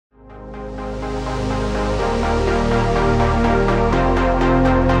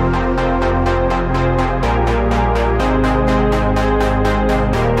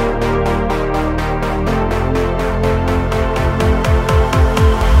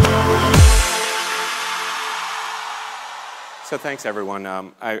So thanks, everyone.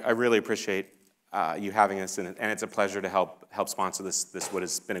 I really appreciate you having us, and it's a pleasure to help sponsor this what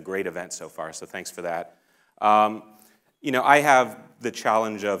has been a great event so far, so thanks for that. You know, I have the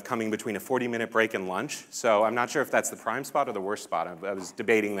challenge of coming between a 40-minute break and lunch, so I'm not sure if that's the prime spot or the worst spot. I was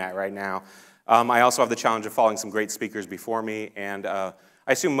debating that right now. I also have the challenge of following some great speakers before me, and I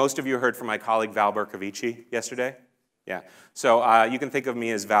assume most of you heard from my colleague Val Bercovici yesterday? Yeah. So you can think of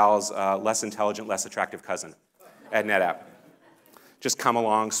me as Val's less intelligent, less attractive cousin at NetApp. Just come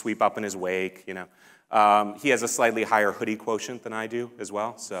along, sweep up in his wake, you know. He has a slightly higher hoodie quotient than I do as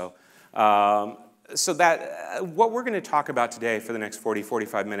well. So, what we're going to talk about today for the next 40,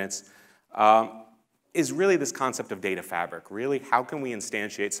 45 minutes is really this concept of data fabric. Really, how can we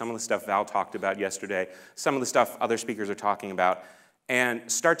instantiate some of the stuff Val talked about yesterday, some of the stuff other speakers are talking about,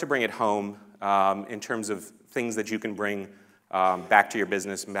 and start to bring it home in terms of things that you can bring back to your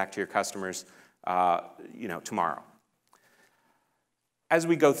business and back to your customers, you know, tomorrow. As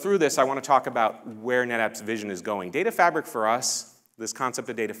we go through this, I want to talk about where NetApp's vision is going. Data fabric for us, this concept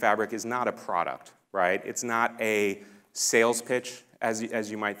of data fabric, is not a product, right? It's not a sales pitch, as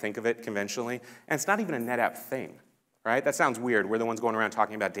you might think of it conventionally, and it's not even a NetApp thing, right? That sounds weird. We're the ones going around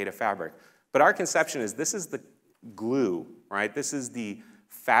talking about data fabric. But our conception is this is the glue, right? This is the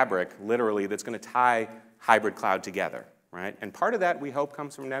fabric, literally, that's going to tie hybrid cloud together, right? And part of that, we hope,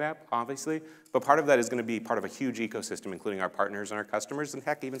 comes from NetApp, obviously, but part of that is going to be part of a huge ecosystem, including our partners and our customers, and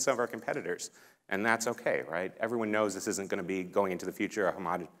heck, even some of our competitors. And that's okay, right? Everyone knows this isn't going to be, going into the future,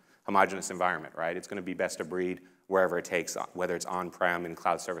 a homogeneous environment, right? It's going to be best of breed wherever it takes, whether it's on-prem and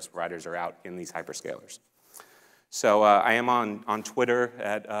cloud service providers or out in these hyperscalers. So I am on Twitter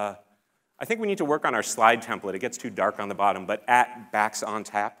at, I think we need to work on our slide template. It gets too dark on the bottom, but at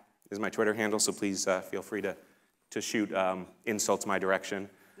BaxOnTap is my Twitter handle, so please feel free to shoot insults my direction.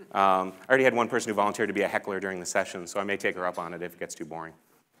 I already had one person who volunteered to be a heckler during the session, so I may take her up on it if it gets too boring.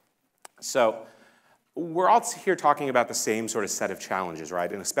 So we're all here talking about the same sort of set of challenges,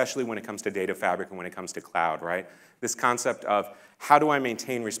 right? And especially when it comes to data fabric and when it comes to cloud, right? This concept of how do I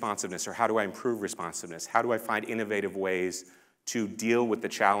maintain responsiveness, or how do I improve responsiveness? How do I find innovative ways to deal with the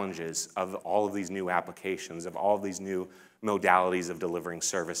challenges of all of these new applications, of all of these new modalities of delivering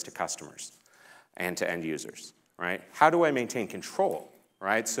service to customers and to end users, right? How do I maintain control?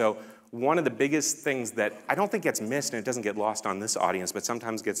 Right? So one of the biggest things that I don't think gets missed, and it doesn't get lost on this audience, but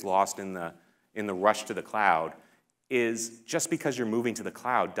sometimes gets lost in the rush to the cloud, is just because you're moving to the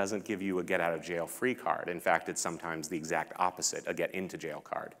cloud doesn't give you a get-out-of-jail-free card. In fact, it's sometimes the exact opposite, a get-into-jail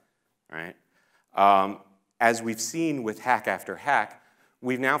card. Right? As we've seen with hack after hack,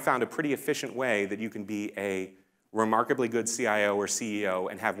 we've now found a pretty efficient way that you can be a remarkably good CIO or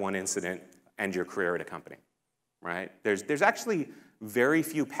CEO and have one incident end your career at a company. Right? There's actually very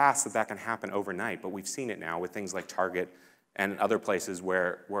few paths that can happen overnight, but we've seen it now with things like Target and other places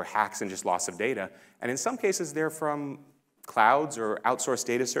where hacks and just loss of data. And in some cases, they're from clouds or outsourced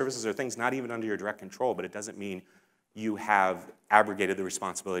data services or things not even under your direct control, but it doesn't mean you have abrogated the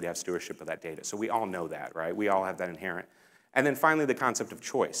responsibility to have stewardship of that data. So we all know that, right? We all have that inherent. And then finally, the concept of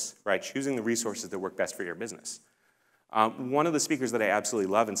choice, right? Choosing the resources that work best for your business. One of the speakers that I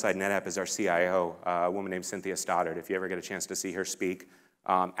absolutely love inside NetApp is our CIO, a woman named Cynthia Stoddard. If you ever get a chance to see her speak,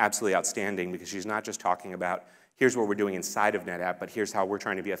 absolutely outstanding, because she's not just talking about here's what we're doing inside of NetApp, but here's how we're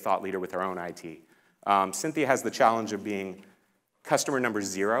trying to be a thought leader with our own IT. Cynthia has the challenge of being customer number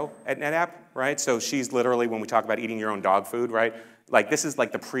 0 at NetApp, right? So she's literally, when we talk about eating your own dog food, right? Like this is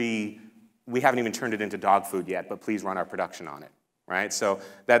like we haven't even turned it into dog food yet, but please run our production on it. Right? So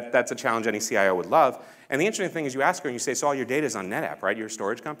that's a challenge any CIO would love. And the interesting thing is you ask her and you say, so all your data is on NetApp, right? You're a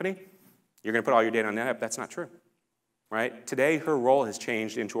storage company? You're going to put all your data on NetApp? That's not true. Right? Today, her role has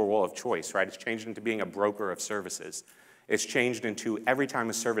changed into a role of choice, right? It's changed into being a broker of services. It's changed into every time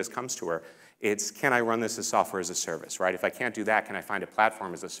a service comes to her, it's can I run this as software as a service, right? If I can't do that, can I find a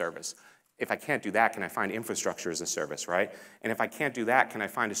platform as a service? If I can't do that, can I find infrastructure as a service, right? And if I can't do that, can I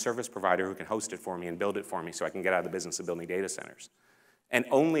find a service provider who can host it for me and build it for me so I can get out of the business of building data centers? And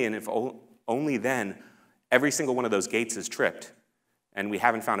only then, every single one of those gates is tripped, and we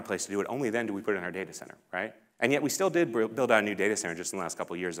haven't found a place to do it. Only then do we put it in our data center, right? And yet we still did build out a new data center just in the last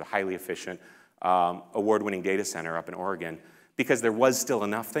couple of years, a highly efficient, award-winning data center up in Oregon, because there was still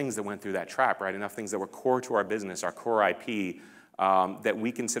enough things that went through that trap, right? Enough things that were core to our business, our core IP, that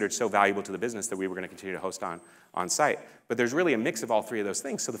we considered so valuable to the business that we were going to continue to host on site. But there's really a mix of all three of those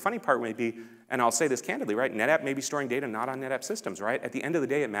things. So the funny part may be, and I'll say this candidly, right? NetApp may be storing data not on NetApp systems, right? At the end of the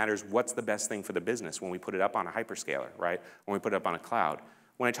day, it matters what's the best thing for the business when we put it up on a hyperscaler, right? When we put it up on a cloud.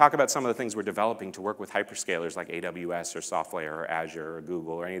 When I talk about some of the things we're developing to work with hyperscalers like AWS or SoftLayer or Azure or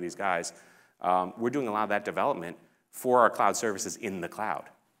Google or any of these guys, we're doing a lot of that development for our cloud services in the cloud,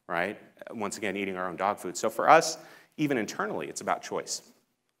 right? Once again, eating our own dog food. So for us, even internally, it's about choice.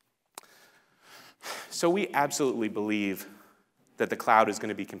 So we absolutely believe that the cloud is going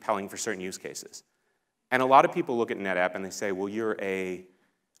to be compelling for certain use cases. And a lot of people look at NetApp and they say, well,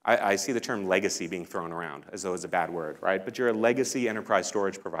 I see the term legacy being thrown around as though it's a bad word, right? But you're a legacy enterprise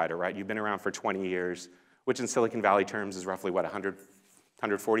storage provider, right? You've been around for 20 years, which in Silicon Valley terms is roughly, what,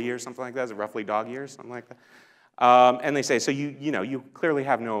 140 years, something like that? Is it roughly dog years, something like that? And they say, so you clearly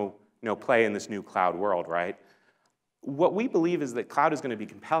have no play in this new cloud world, right? What we believe is that cloud is going to be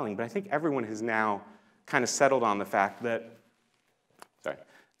compelling, but I think everyone has now kind of settled on the fact that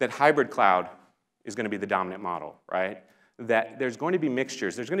hybrid cloud is going to be the dominant model, right? That there's going to be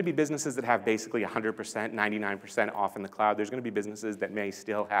mixtures. There's going to be businesses that have basically 100%, 99% off in the cloud. There's going to be businesses that may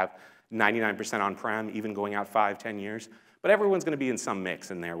still have 99% on-prem, even going out 5, 10 years. But everyone's going to be in some mix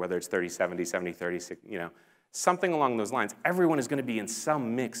in there, whether it's 30-70, 70-30, something along those lines. Everyone is going to be in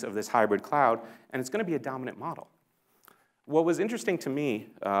some mix of this hybrid cloud, and it's going to be a dominant model. What was interesting to me,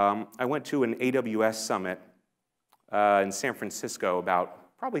 I went to an AWS summit in San Francisco about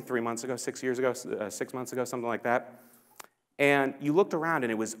probably 3 months ago, 6 years ago, 6 months ago, something like that. And you looked around,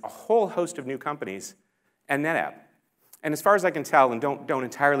 and it was a whole host of new companies and NetApp. And as far as I can tell, and don't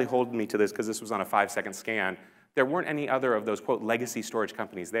entirely hold me to this because this was on a 5-second scan, there weren't any other of those, quote, legacy storage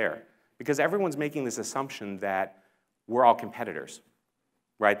companies there. Because everyone's making this assumption that we're all competitors,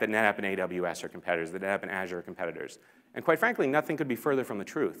 right? That NetApp and AWS are competitors, that NetApp and Azure are competitors. And quite frankly, nothing could be further from the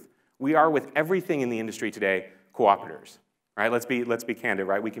truth. We are, with everything in the industry today, cooperators, right? Let's be candid,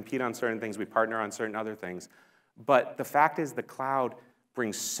 right? We compete on certain things, we partner on certain other things. But the fact is the cloud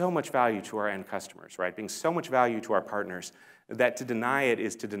brings so much value to our end customers, right? Brings so much value to our partners that to deny it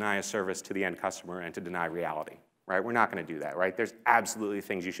is to deny a service to the end customer and to deny reality, right? We're not going to do that, right? There's absolutely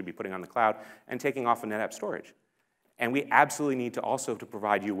things you should be putting on the cloud and taking off of NetApp storage. And we absolutely need to also to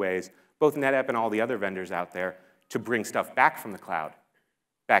provide you ways, both NetApp and all the other vendors out there, to bring stuff back from the cloud,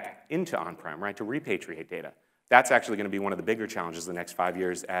 back into on-prem, right? To repatriate data. That's actually going to be one of the bigger challenges the next 5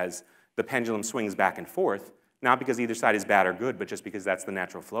 years as the pendulum swings back and forth. Not because either side is bad or good, but just because that's the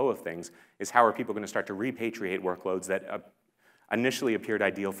natural flow of things, is how are people going to start to repatriate workloads that initially appeared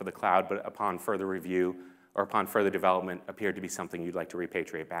ideal for the cloud, but upon further review or upon further development appeared to be something you'd like to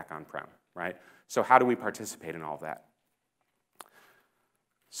repatriate back on-prem, right? So how do we participate in all of that?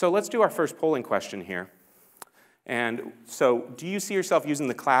 So let's do our first polling question here. And so do you see yourself using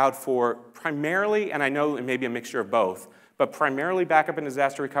the cloud for primarily, and I know it may be a mixture of both, but primarily backup and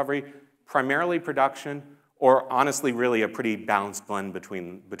disaster recovery, primarily production, or honestly, really a pretty balanced blend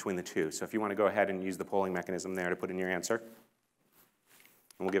between the two. So if you want to go ahead and use the polling mechanism there to put in your answer.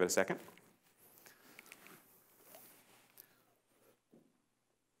 And we'll give it a second.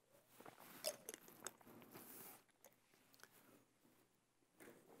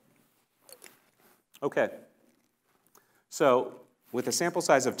 Okay. So with a sample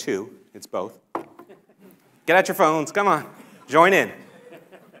size of 2, it's both. Get out your phones, come on, join in.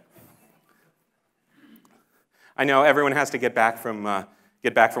 I know everyone has to get back from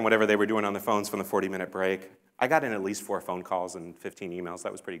whatever they were doing on the phones from the 40-minute break. I got in at least 4 phone calls and 15 emails.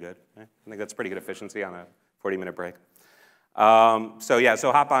 That was pretty good. Right? I think that's pretty good efficiency on a 40-minute break.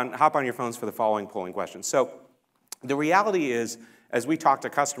 So hop on your phones for the following polling question. So the reality is, as we talk to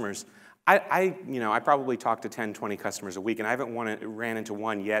customers, I probably talk to 10, 20 customers a week, and I haven't ran into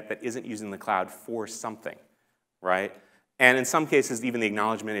one yet that isn't using the cloud for something, right? And in some cases, even the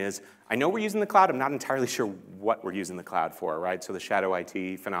acknowledgement is, I know we're using the cloud, I'm not entirely sure what we're using the cloud for, right? So the shadow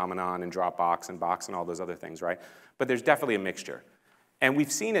IT phenomenon and Dropbox and Box and all those other things, right? But there's definitely a mixture. And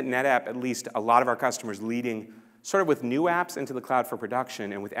we've seen at NetApp, at least a lot of our customers leading sort of with new apps into the cloud for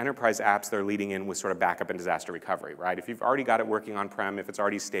production, and with enterprise apps, they're leading in with sort of backup and disaster recovery, right? If you've already got it working on-prem, if it's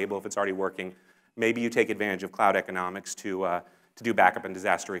already stable, if it's already working, maybe you take advantage of cloud economics to do backup and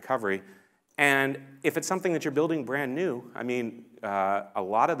disaster recovery. And if it's something that you're building brand new, I mean, a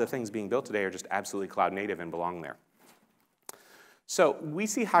lot of the things being built today are just absolutely cloud native and belong there. So we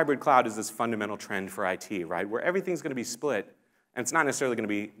see hybrid cloud as this fundamental trend for IT, right? Where everything's going to be split, and it's not necessarily going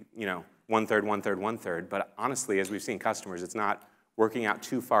to be, 1/3, 1/3, 1/3, but honestly, as we've seen customers, it's not working out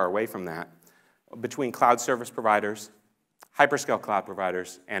too far away from that. Between cloud service providers, hyperscale cloud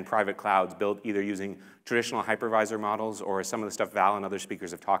providers, and private clouds built either using traditional hypervisor models or some of the stuff Val and other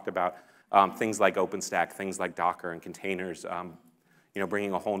speakers have talked about, things like OpenStack, things like Docker and containers,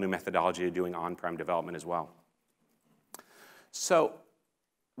 bringing a whole new methodology to doing on-prem development as well. So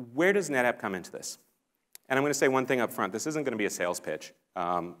where does NetApp come into this? And I'm going to say one thing up front. This isn't going to be a sales pitch.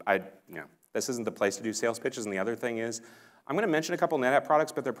 This isn't the place to do sales pitches. And the other thing is, I'm going to mention a couple NetApp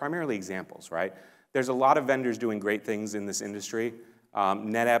products, but they're primarily examples, right? There's a lot of vendors doing great things in this industry.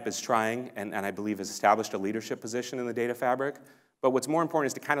 NetApp is trying, and I believe has established a leadership position in the data fabric. But what's more important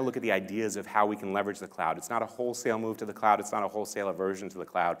is to kind of look at the ideas of how we can leverage the cloud. It's not a wholesale move to the cloud. It's not a wholesale aversion to the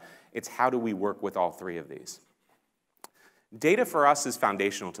cloud. It's how do we work with all three of these. Data for us is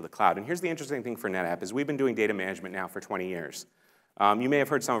foundational to the cloud. And here's the interesting thing for NetApp is we've been doing data management now for 20 years. You may have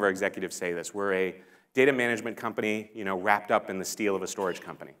heard some of our executives say this. We're a data management company, wrapped up in the steel of a storage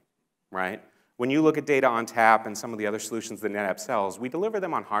company, right? When you look at data on tap and some of the other solutions that NetApp sells, we deliver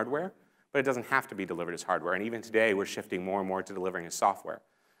them on hardware, but it doesn't have to be delivered as hardware. And even today, we're shifting more and more to delivering as software.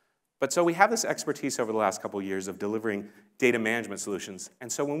 But so we have this expertise over the last couple of years of delivering data management solutions. And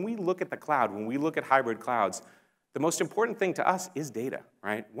so when we look at the cloud, when we look at hybrid clouds, the most important thing to us is data,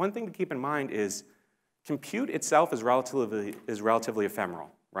 right? One thing to keep in mind is compute itself is relatively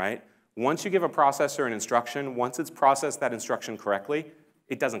ephemeral, right? Once you give a processor an instruction, once it's processed that instruction correctly,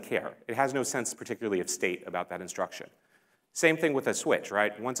 it doesn't care. It has no sense particularly of state about that instruction. Same thing with a switch,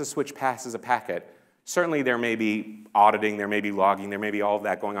 right? Once a switch passes a packet, certainly there may be auditing, there may be logging, there may be all of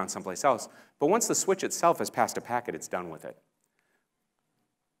that going on someplace else. But once the switch itself has passed a packet, it's done with it.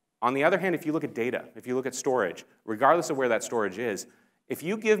 On the other hand, if you look at data, if you look at storage, regardless of where that storage is, if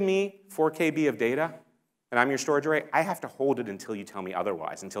you give me 4 KB of data and I'm your storage array, I have to hold it until you tell me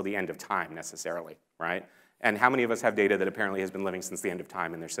otherwise, until the end of time necessarily, right? And how many of us have data that apparently has been living since the end of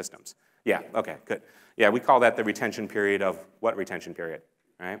time in their systems? Yeah, okay, good. Yeah, we call that the retention period of what retention period,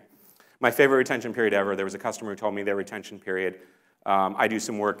 right? My favorite retention period ever, there was a customer who told me their retention period, I do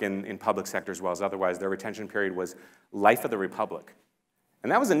some work in public sector as well as otherwise, their retention period was life of the republic.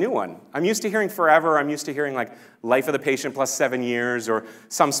 And that was a new one. I'm used to hearing forever. I'm used to hearing like life of the patient plus 7 years or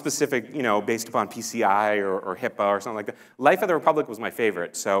some specific, based upon PCI or HIPAA or something like that. Life of the republic was my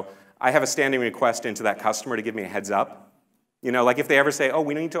favorite. So I have a standing request into that customer to give me a heads up. Like if they ever say, oh,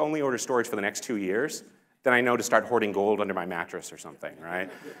 we need to only order storage for the next 2 years, then I know to start hoarding gold under my mattress or something, right?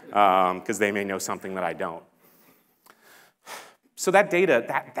 Because they may know something that I don't. So that data,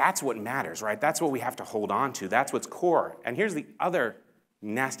 that's what matters, right? That's what we have to hold on to. That's what's core. And here's the other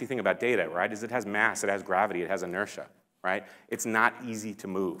nasty thing about data, right, is it has mass, it has gravity, it has inertia, right? It's not easy to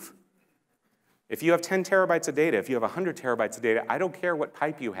move. If you have 10 terabytes of data, if you have 100 terabytes of data, I don't care what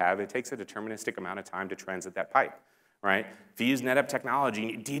pipe you have, it takes a deterministic amount of time to transit that pipe, right? If you use NetApp technology,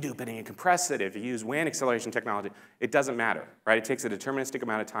 you dedupe it and you compress it. If you use WAN acceleration technology, it doesn't matter, right? It takes a deterministic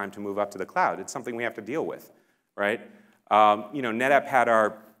amount of time to move up to the cloud. It's something we have to deal with, right? NetApp had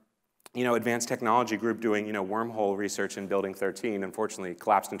our advanced technology group doing, wormhole research in Building 13. Unfortunately, it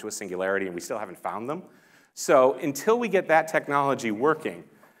collapsed into a singularity, and we still haven't found them. So until we get that technology working,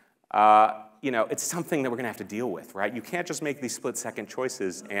 it's something that we're going to have to deal with, right? You can't just make these split-second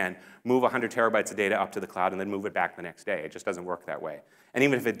choices and move 100 terabytes of data up to the cloud and then move it back the next day. It just doesn't work that way. And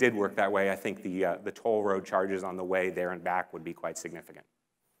even if it did work that way, I think the toll road charges on the way there and back would be quite significant.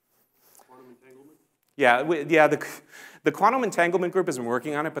 Quantum entanglement? Yeah, the quantum entanglement group has been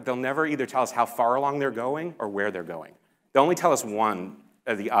working on it, but they'll never either tell us how far along they're going or where they're going. They'll only tell us one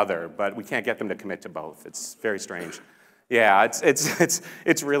or the other, but we can't get them to commit to both. It's very strange. Yeah,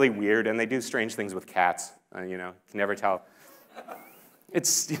 it's really weird, and they do strange things with cats. You can never tell.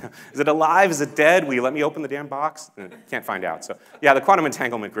 Is it alive? Is it dead? Will you let me open the damn box? Can't find out. So yeah, the quantum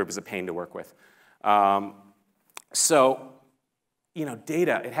entanglement group is a pain to work with. Data,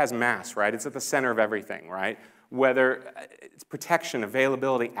 it has mass, right? It's at the center of everything, right? Whether it's protection,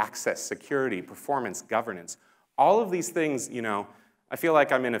 availability, access, security, performance, governance, all of these things, I feel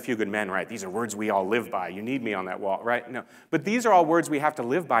like I'm in A Few Good Men, right? These are words we all live by. You need me on that wall, right? No, but these are all words we have to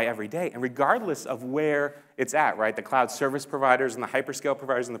live by every day, and regardless of where it's at, right? The cloud service providers and the hyperscale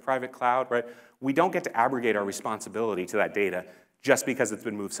providers in the private cloud, right? We don't get to abrogate our responsibility to that data just because it's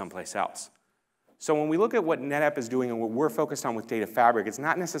been moved someplace else. So when we look at what NetApp is doing and what we're focused on with Data Fabric, it's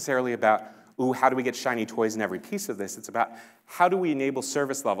not necessarily about, ooh, how do we get shiny toys in every piece of this? It's about how do we enable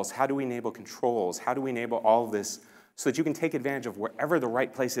service levels? How do we enable controls? How do we enable all of this so that you can take advantage of wherever the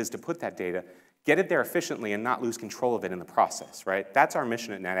right place is to put that data, get it there efficiently, and not lose control of it in the process, right? That's our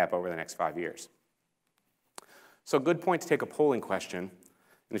mission at NetApp over the next 5 years. So a good point to take a polling question,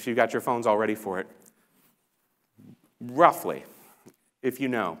 and if you've got your phones all ready for it, roughly, if you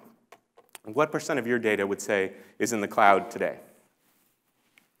know, what % of your data would say is in the cloud today?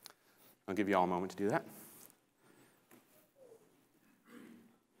 I'll give you all a moment to do that.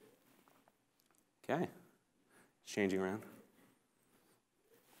 Okay. It's changing around.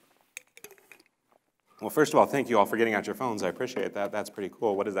 Well, first of all, thank you all for getting out your phones. I appreciate that. That's pretty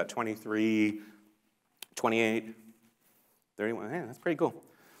cool. What is that, 23, 28, 31? Yeah, that's pretty cool.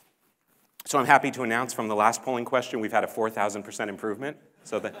 So I'm happy to announce from the last polling question, we've had a 4,000% improvement.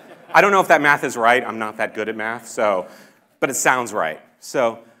 So I don't know if that math is right. I'm not that good at math, but it sounds right.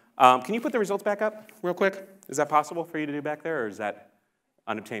 So can you put the results back up real quick? Is that possible for you to do back there, or is that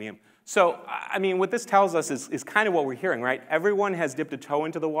unobtainium? So, I mean, what this tells us is kind of what we're hearing, right? Everyone has dipped a toe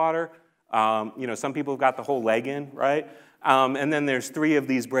into the water. You know, some people have got the whole leg in, right? And then there's 3 of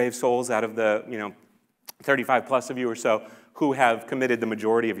these brave souls out of the, 35 plus of you or so who have committed the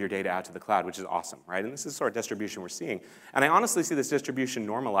majority of your data out to the cloud, which is awesome, right? And this is the sort of distribution we're seeing. And I honestly see this distribution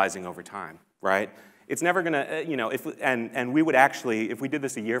normalizing over time, right? It's never going to, and we would actually, if we did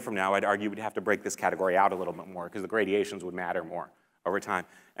this a year from now, I'd argue we'd have to break this category out a little bit more because the gradations would matter more over time.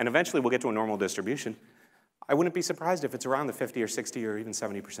 And eventually we'll get to a normal distribution. I wouldn't be surprised if it's around the 50 or 60 or even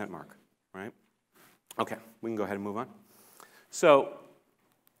 70% mark, right? Okay, we can go ahead and move on. So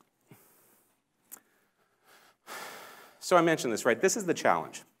I mentioned this, right? This is the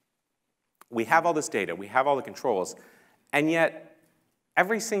challenge. We have all this data, we have all the controls, and yet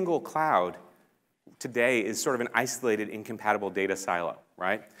every single cloud today is sort of an isolated, incompatible data silo,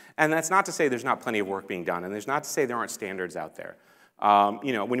 right? And that's not to say there's not plenty of work being done, and there's not to say there aren't standards out there.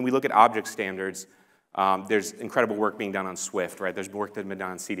 When we look at object standards, there's incredible work being done on Swift, right? There's work that's been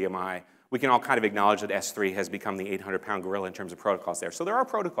done on CDMI. We can all kind of acknowledge that S3 has become the 800-pound gorilla in terms of protocols there. So there are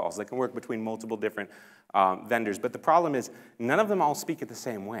protocols that can work between multiple different vendors, but the problem is none of them all speak it the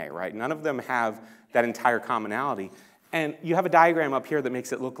same way, right? None of them have that entire commonality. And you have a diagram up here that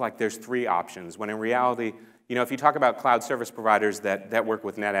makes it look like there's 3 options, when in reality, if you talk about cloud service providers that work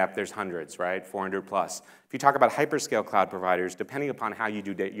with NetApp, there's hundreds, right? 400 plus. If you talk about hyperscale cloud providers, depending upon how you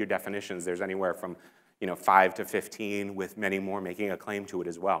do your definitions, there's anywhere from 5 to 15, with many more making a claim to it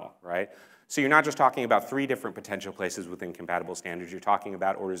as well, right? So you're not just talking about 3 different potential places within compatible standards, you're talking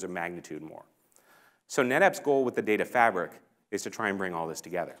about orders of magnitude more. So NetApp's goal with the data fabric is to try and bring all this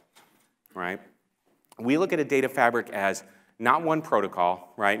together, right? We look at a data fabric as not one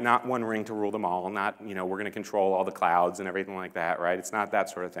protocol, right? Not one ring to rule them all, not, we're going to control all the clouds and everything like that, right? It's not that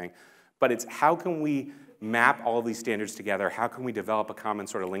sort of thing. But it's how can we map all these standards together? How can we develop a common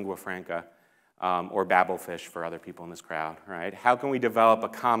sort of lingua franca, or Babelfish for other people in this crowd, right? How can we develop a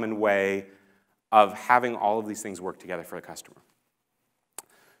common way of having all of these things work together for the customer?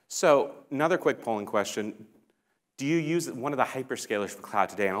 So another quick polling question. Do you use one of the hyperscalers for cloud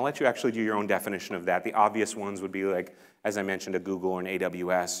today? And I'll let you actually do your own definition of that. The obvious ones would be like, as I mentioned, a Google or an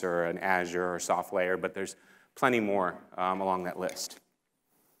AWS or an Azure or SoftLayer, but there's plenty more along that list.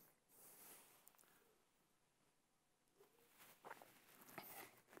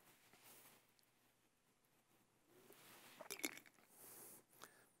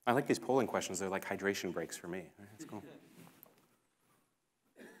 I like these polling questions. They're like hydration breaks for me. That's cool.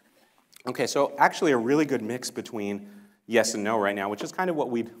 Okay, so actually a really good mix between yes and no right now, which is kind of what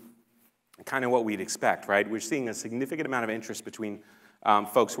we'd expect, right? We're seeing a significant amount of interest between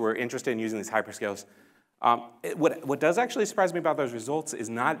folks who are interested in using these hyperscales. What does actually surprise me about those results is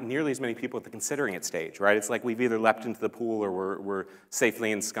not nearly as many people at the considering it stage, right? It's like we've either leapt into the pool or we're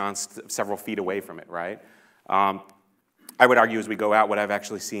safely ensconced several feet away from it, right? I would argue as we go out, what I've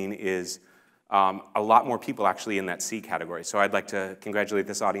actually seen is a lot more people actually in that C category. So I'd like to congratulate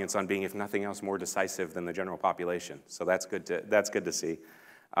this audience on being, if nothing else, more decisive than the general population. So that's good to see.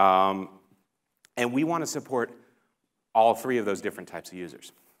 And we want to support all 3 of those different types of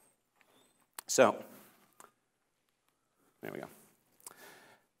users. So there we go.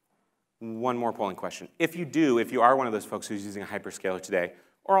 One more polling question. If you are one of those folks who's using a hyperscaler today,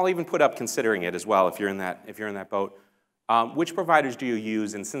 or I'll even put up considering it as well if you're in that boat, which providers do you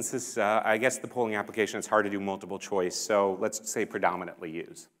use? And since this, I guess the polling application, it's hard to do multiple choice, so let's say predominantly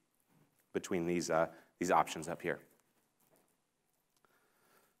use between these options up here.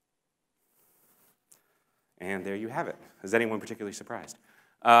 And there you have it. Is anyone particularly surprised?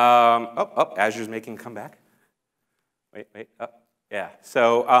 Azure's making a comeback. Wait, yeah.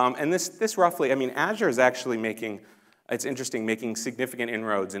 So, and this roughly, I mean, Azure is actually making, it's interesting, making significant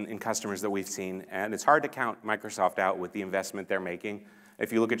inroads in customers that we've seen, and it's hard to count Microsoft out with the investment they're making.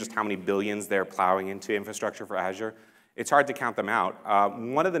 If you look at just how many billions they're plowing into infrastructure for Azure, it's hard to count them out.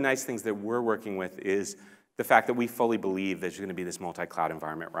 One of the nice things that we're working with is the fact that we fully believe there's going to be this multi-cloud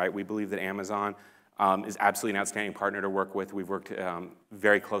environment, right? We believe that Amazon is absolutely an outstanding partner to work with. We've worked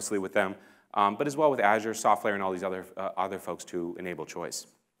very closely with them, but as well with Azure, SoftLayer, and all these other folks to enable choice.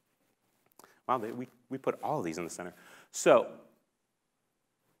 Wow, we put all of these in the center. So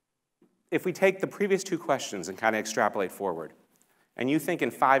if we take the previous 2 questions and kind of extrapolate forward, and you think in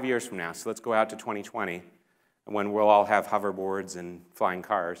 5 years from now, so let's go out to 2020, when we'll all have hoverboards and flying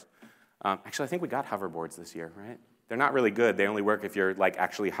cars. Actually, I think we got hoverboards this year, right? They're not really good. They only work if you're like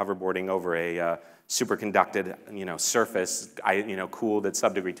actually hoverboarding over a superconducted surface, cooled at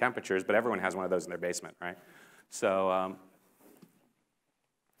sub-degree temperatures, but everyone has one of those in their basement, right? So,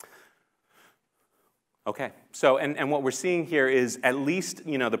 okay. So, and what we're seeing here is at least,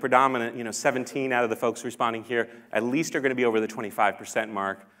 the predominant, 17 out of the folks responding here, at least are going to be over the 25%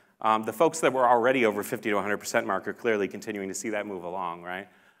 mark. The folks that were already over 50 to 100% mark are clearly continuing to see that move along, right?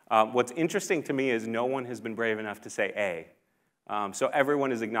 What's interesting to me is no one has been brave enough to say A. So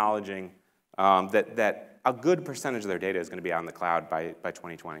everyone is acknowledging that a good percentage of their data is going to be out in the cloud by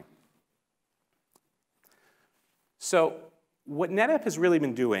 2020. So what NetApp has really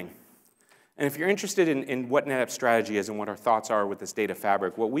been doing, and if you're interested in what NetApp's strategy is and what our thoughts are with this data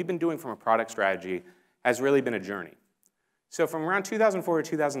fabric, what we've been doing from a product strategy has really been a journey. So from around 2004 to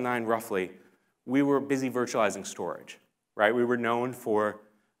 2009, roughly, we were busy virtualizing storage, right? We were known for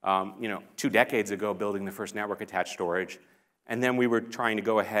 2 decades ago, building the first network-attached storage. And then we were trying to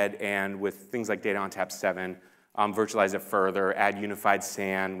go ahead and, with things like Data ONTAP 7, virtualize it further, add unified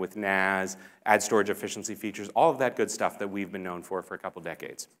SAN with NAS, add storage efficiency features, all of that good stuff that we've been known for a couple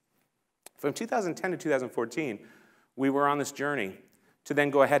decades. From 2010 to 2014, we were on this journey to then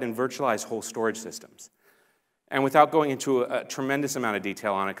go ahead and virtualize whole storage systems. And without going into a tremendous amount of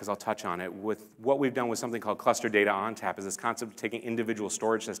detail on it, because I'll touch on it, with what we've done with something called Cluster Data ONTAP is this concept of taking individual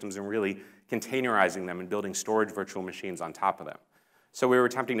storage systems and really containerizing them and building storage virtual machines on top of them. So we were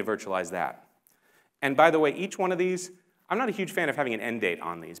attempting to virtualize that. And by the way, each one of these, I'm not a huge fan of having an end date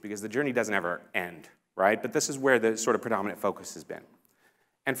on these because the journey doesn't ever end, right? But this is where the sort of predominant focus has been.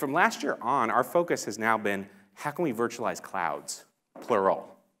 And from last year on, our focus has now been, how can we virtualize clouds,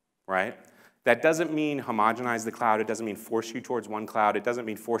 plural, right? That doesn't mean homogenize the cloud. It doesn't mean force you towards one cloud. It doesn't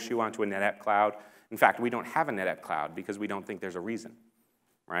mean force you onto a NetApp cloud. In fact, we don't have a NetApp cloud because we don't think there's a reason,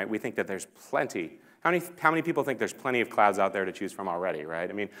 right? We think that there's plenty. How many people think there's plenty of clouds out there to choose from already, right?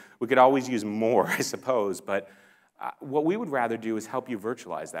 I mean, we could always use more, I suppose, but what we would rather do is help you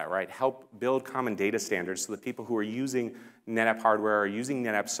virtualize that, right? Help build common data standards so that people who are using NetApp hardware or using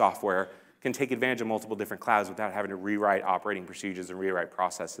NetApp software can take advantage of multiple different clouds without having to rewrite operating procedures and rewrite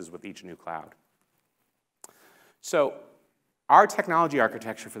processes with each new cloud. So our technology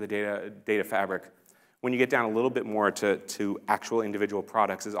architecture for the data fabric, when you get down a little bit more to actual individual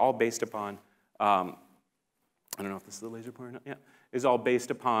products, is all based upon, I don't know if this is the laser pointer or not, yeah, is all based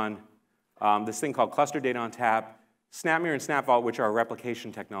upon this thing called Cluster Data ONTAP, SnapMirror and SnapVault, which are our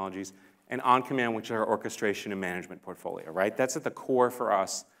replication technologies, and OnCommand, which are our orchestration and management portfolio, right? That's at the core for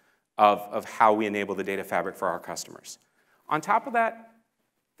us of how we enable the data fabric for our customers. On top of that,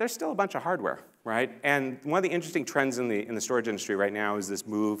 there's still a bunch of hardware, right? And one of the interesting trends in the storage industry right now is this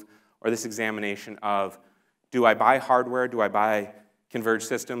move or this examination of, do I buy hardware? Do I buy converged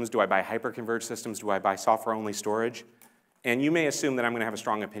systems? Do I buy hyper-converged systems? Do I buy software-only storage? And you may assume that I'm going to have a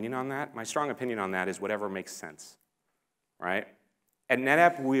strong opinion on that. My strong opinion on that is whatever makes sense, right? At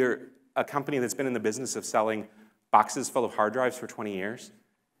NetApp, we're a company that's been in the business of selling boxes full of hard drives for 20 years.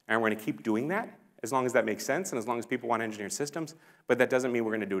 And we're going to keep doing that as long as that makes sense and as long as people want engineered systems. But that doesn't mean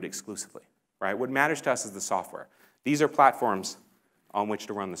we're going to do it exclusively, right? What matters to us is the software. These are platforms on which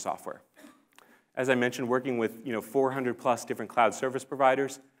to run the software. As I mentioned, working with 400 plus different cloud service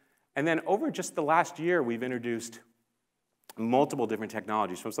providers. And then over just the last year, we've introduced multiple different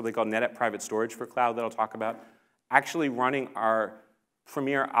technologies, from something called NetApp Private Storage for Cloud that I'll talk about, actually running our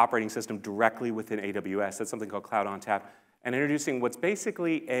premier operating system directly within AWS. That's something called Cloud ONTAP. And introducing what's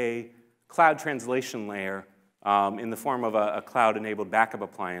basically a cloud translation layer in the form of a cloud-enabled backup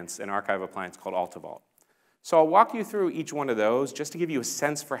appliance, an archive appliance called AltaVault. So I'll walk you through each one of those just to give you a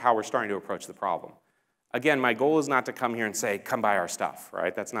sense for how we're starting to approach the problem. Again, my goal is not to come here and say, come buy our stuff,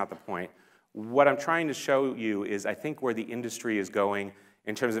 right? That's not the point. What I'm trying to show you is, I think, where the industry is going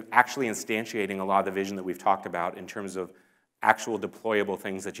in terms of actually instantiating a lot of the vision that we've talked about in terms of actual deployable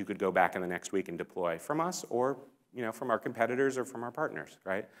things that you could go back in the next week and deploy from us or from our competitors or from our partners,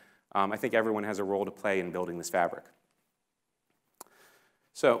 right? I think everyone has a role to play in building this fabric.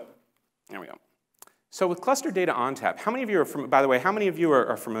 So, there we go. So with Cluster Data ONTAP, how many of you are, by the way, how many of you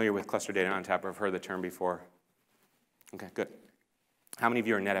are familiar with Cluster Data ONTAP or have heard the term before? Okay, good. How many of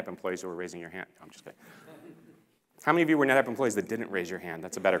you are NetApp employees who were raising your hand? No, I'm just kidding. How many of you were NetApp employees that didn't raise your hand?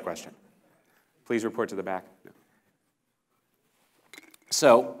 That's a better question. Please report to the back. No.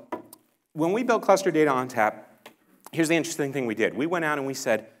 So when we built Cluster Data ONTAP, here's the interesting thing we did. We went out and we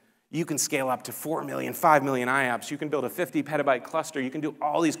said, you can scale up to 4 million, 5 million IOPS. You can build a 50 petabyte cluster. You can do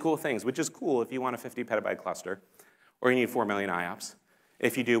all these cool things, which is cool if you want a 50 petabyte cluster, or you need 4 million IOPS.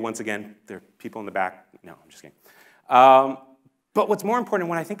 If you do, once again, there are people in the back. No, I'm just kidding. But what's more important,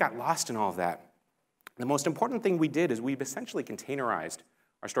 what I think got lost in all of that, The most important thing we did is we've essentially containerized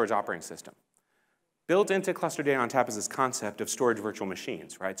our storage operating system. Built into Cluster Data ONTAP is this concept of storage virtual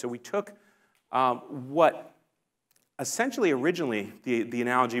machines, right? So we took what essentially originally the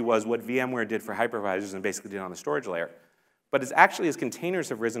analogy was what VMware did for hypervisors and basically did on the storage layer. But it's actually as containers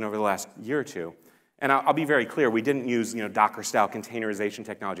have risen over the last year or two, and I'll be very clear, we didn't use Docker-style containerization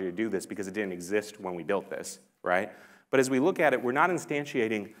technology to do this because it didn't exist when we built this, right? But as we look at it, we're not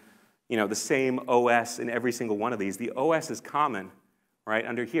instantiating the same OS in every single one of these. The OS is common, right,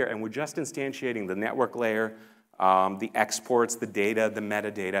 under here, and we're just instantiating the network layer, the exports, the data, the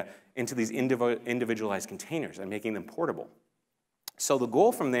metadata into these individualized containers and making them portable. So the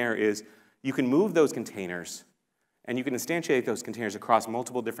goal from there is you can move those containers and you can instantiate those containers across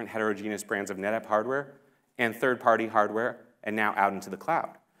multiple different heterogeneous brands of NetApp hardware and third-party hardware and now out into the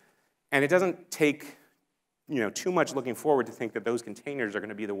cloud. And it doesn't take too much looking forward to think that those containers are going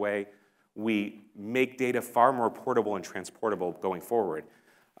to be the way we make data far more portable and transportable going forward.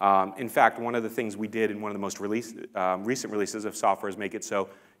 In fact, one of the things we did in one of the most recent releases of software is make it so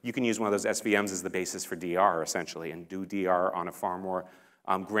you can use one of those SVMs as the basis for DR, essentially, and do DR on a far more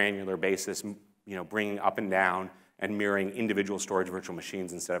granular basis, bringing up and down and mirroring individual storage virtual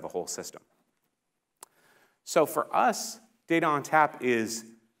machines instead of a whole system. So for us, Data ONTAP is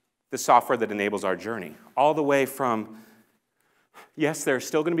the software that enables our journey, all the way from, yes, there are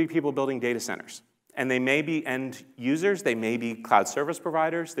still going to be people building data centers. And they may be end users, they may be cloud service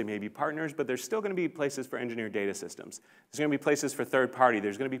providers, they may be partners, but there's still going to be places for engineered data systems. There's going to be places for third party.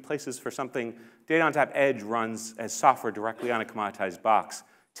 There's going to be places for something. Data ONTAP Edge runs as software directly on a commoditized box,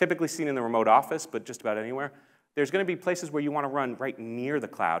 typically seen in the remote office, but just about anywhere. There's going to be places where you want to run right near the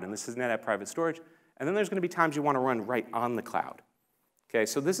cloud, and this is NetApp Private Storage. And then there's going to be times you want to run right on the cloud. Okay,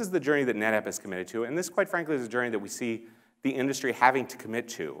 so this is the journey that NetApp is committed to, and this, quite frankly, is a journey that we see the industry having to commit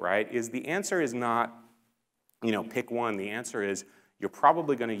to, right? The answer is not, pick one. The answer is you're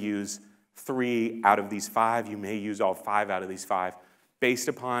probably going to use 3 out of these 5. You may use all 5 out of these 5 based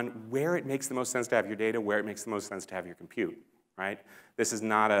upon where it makes the most sense to have your data, where it makes the most sense to have your compute, right? This is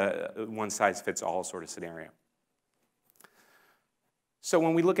not a one-size-fits-all sort of scenario. So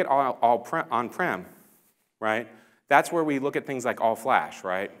when we look at on-prem, right, that's where we look at things like all-flash,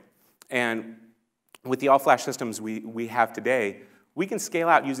 right? And with the all-flash systems we have today, we can scale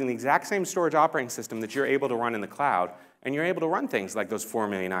out using the exact same storage operating system that you're able to run in the cloud, and you're able to run things like those 4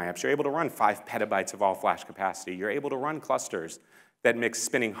 million IOPS. You're able to run 5 petabytes of all-flash capacity. You're able to run clusters that mix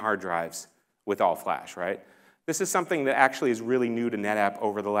spinning hard drives with all-flash, right? This is something that actually is really new to NetApp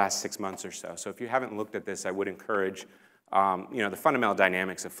over the last 6 months or so. So if you haven't looked at this, I would encourage, the fundamental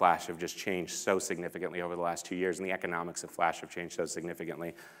dynamics of flash have just changed so significantly over the last 2 years, and the economics of flash have changed so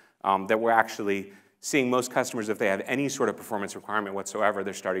significantly that we're actually seeing most customers, if they have any sort of performance requirement whatsoever,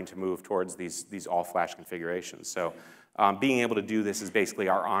 they're starting to move towards these all-flash configurations. So being able to do this is basically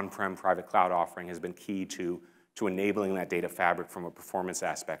our on-prem private cloud offering has been key to enabling that data fabric from a performance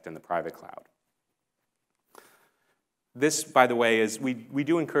aspect in the private cloud. This, by the way, is we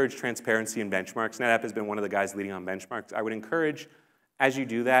do encourage transparency in benchmarks. NetApp has been one of the guys leading on benchmarks. I would encourage, as you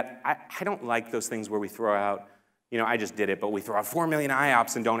do that, I don't like those things where we throw out, I just did it, but we throw out 4 million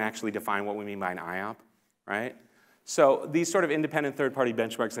IOPS and don't actually define what we mean by an IOP, right? So these sort of independent third-party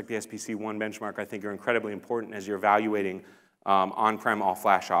benchmarks like the SPC1 benchmark I think are incredibly important as you're evaluating on-prem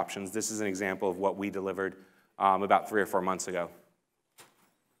all-flash options. This is an example of what we delivered about 3 or 4 months ago.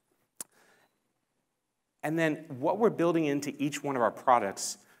 And then what we're building into each one of our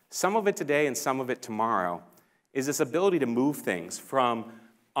products, some of it today and some of it tomorrow, is this ability to move things from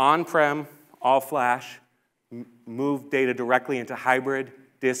on-prem, all-flash, move data directly into hybrid,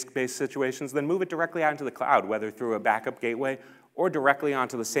 disk-based situations, then move it directly out into the cloud, whether through a backup gateway or directly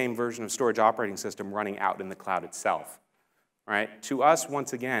onto the same version of storage operating system running out in the cloud itself. Right? To us,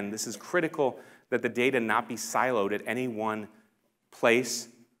 once again, this is critical that the data not be siloed at any one place,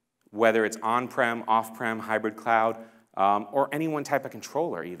 whether it's on-prem, off-prem, hybrid cloud, or any one type of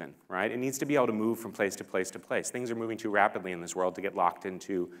controller even, right? It needs to be able to move from place to place to place. Things are moving too rapidly in this world to get locked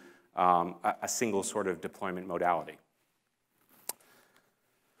into a single sort of deployment modality.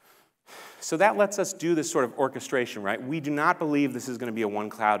 So that lets us do this sort of orchestration, right? We do not believe this is going to be a one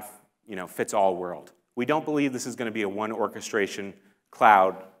cloud, fits all world. We don't believe this is going to be a one orchestration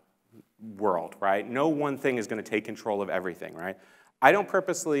cloud world, right? No one thing is going to take control of everything, right? I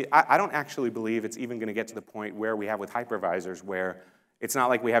don't actually believe it's even going to get to the point where we have with hypervisors where it's not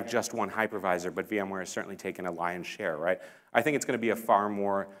like we have just one hypervisor, but VMware has certainly taken a lion's share, right? I think it's going to be a far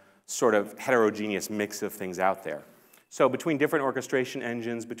more sort of heterogeneous mix of things out there. So between different orchestration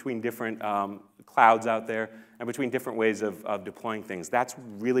engines, between different clouds out there, and between different ways of deploying things, that's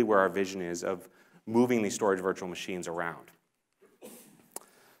really where our vision is of moving these storage virtual machines around.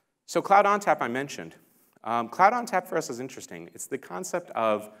 So Cloud ONTAP I mentioned. Cloud ONTAP for us is interesting. It's the concept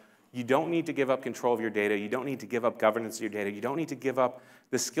of you don't need to give up control of your data. You don't need to give up governance of your data. You don't need to give up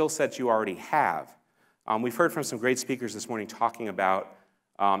the skill sets you already have. We've heard from some great speakers this morning talking about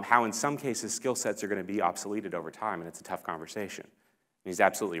how in some cases skill sets are going to be obsoleted over time, and it's a tough conversation. And he's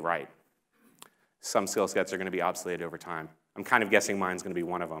absolutely right. Some skill sets are going to be obsoleted over time. I'm kind of guessing mine's going to be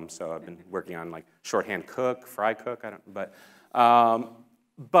one of them, so I've been working on like shorthand cook, fry cook, but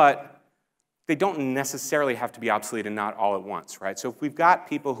they don't necessarily have to be obsolete and not all at once, right? So if we've got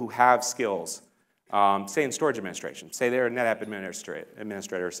people who have skills, say in storage administration, say they're a NetApp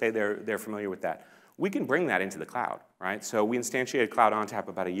administrator, say they're familiar with that, we can bring that into the cloud, right? So we instantiated Cloud ONTAP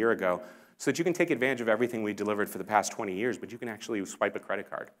about a year ago so that you can take advantage of everything we delivered for the past 20 years, but you can actually swipe a credit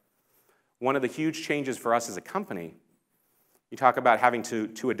card. One of the huge changes for us as a company, you talk about having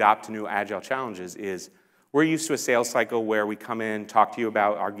to adopt to new agile challenges, is we're used to a sales cycle where we come in, talk to you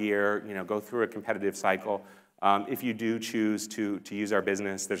about our gear, go through a competitive cycle. If you do choose to use our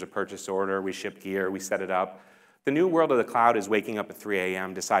business, there's a purchase order, we ship gear, we set it up. The new world of the cloud is waking up at 3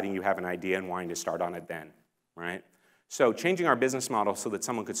 a.m., deciding you have an idea and wanting to start on it then, right? So changing our business model so that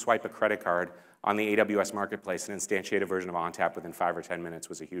someone could swipe a credit card on the AWS marketplace and instantiate a version of ONTAP within 5 or 10 minutes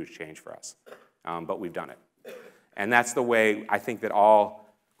was a huge change for us. But we've done it. And that's the way I think that all,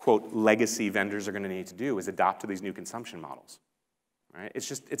 quote, legacy vendors are going to need to do, is adopt to these new consumption models, right?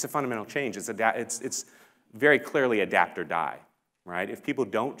 It's a fundamental change. It's very clearly adapt or die, right? If people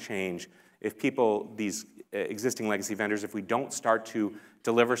don't change, if these existing legacy vendors, if we don't start to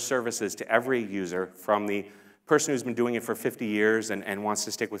deliver services to every user, from the person who's been doing it for 50 years and wants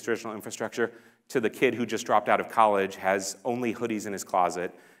to stick with traditional infrastructure, to the kid who just dropped out of college, has only hoodies in his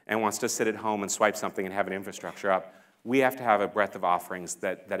closet, and wants to sit at home and swipe something and have an infrastructure up, we have to have a breadth of offerings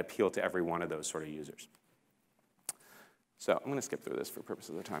that appeal to every one of those sort of users. So I'm going to skip through this for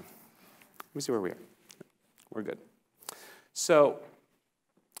purposes of time. Let me see where we are. We're good. So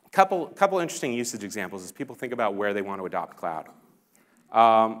couple interesting usage examples as people think about where they want to adopt cloud.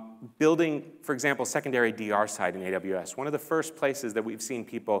 Building, for example, secondary DR site in AWS. One of the first places that we've seen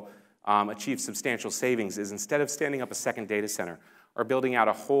people achieve substantial savings is, instead of standing up a second data center or building out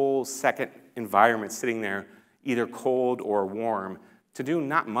a whole second environment sitting there, either cold or warm, to do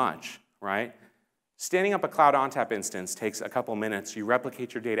not much, right? Standing up a Cloud ONTAP instance takes a couple minutes. You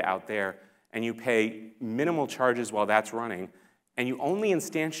replicate your data out there, and you pay minimal charges while that's running, and you only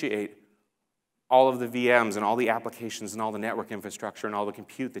instantiate all of the VMs and all the applications and all the network infrastructure and all the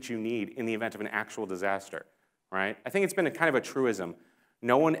compute that you need in the event of an actual disaster, right? I think it's been kind of a truism.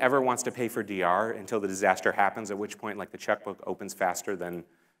 No one ever wants to pay for DR until the disaster happens, at which point, like, the checkbook opens faster than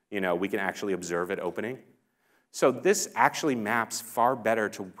we can actually observe it opening. So this actually maps far better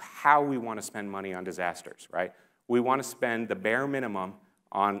to how we want to spend money on disasters, right? We want to spend the bare minimum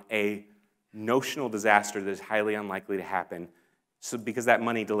on a notional disaster that is highly unlikely to happen, because that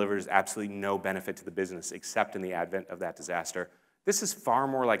money delivers absolutely no benefit to the business except in the advent of that disaster. This is far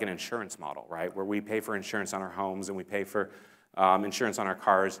more like an insurance model, right? Where we pay for insurance on our homes and we pay for insurance on our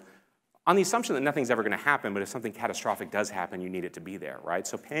cars on the assumption that nothing's ever going to happen, but if something catastrophic does happen, you need it to be there, right?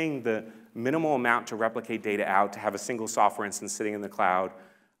 So paying the minimal amount to replicate data out, to have a single software instance sitting in the cloud,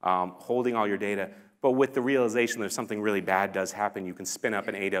 holding all your data, but with the realization that if something really bad does happen, you can spin up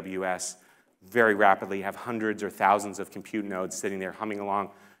an AWS very rapidly, have hundreds or thousands of compute nodes sitting there humming along,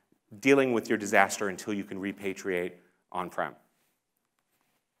 dealing with your disaster until you can repatriate on-prem.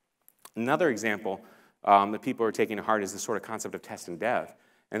 Another example that people are taking to heart is this sort of concept of test and dev.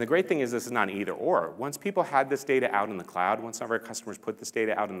 And the great thing is this is not an either or. Once people had this data out in the cloud, once some of our customers put this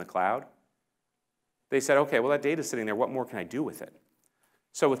data out in the cloud, they said, okay, well, that data's sitting there, what more can I do with it?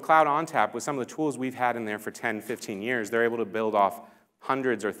 So with Cloud ONTAP, with some of the tools we've had in there for 10, 15 years, they're able to build off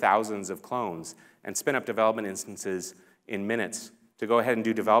hundreds or thousands of clones and spin up development instances in minutes to go ahead and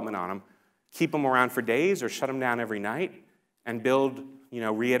do development on them, keep them around for days or shut them down every night, and build,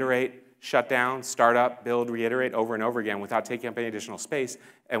 reiterate, shut down, start up, build, reiterate over and over again without taking up any additional space,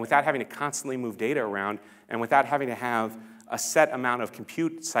 and without having to constantly move data around, and without having to have a set amount of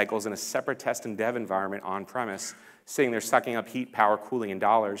compute cycles in a separate test and dev environment on premise, sitting there sucking up heat, power, cooling, and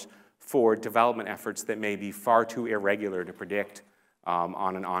dollars for development efforts that may be far too irregular to predict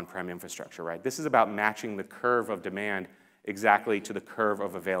on an on-prem infrastructure, right? This is about matching the curve of demand exactly to the curve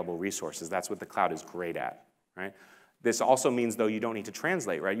of available resources. That's what the cloud is great at, right? This also means, though, you don't need to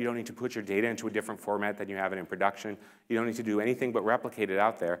translate, right? You don't need to put your data into a different format than you have it in production. You don't need to do anything but replicate it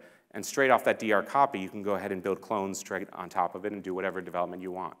out there. And straight off that DR copy, you can go ahead and build clones straight on top of it and do whatever development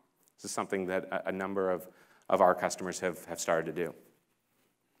you want. This is something that a number of our customers have started to do.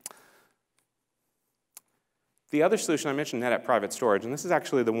 The other solution I mentioned, NetApp Private Storage, and this is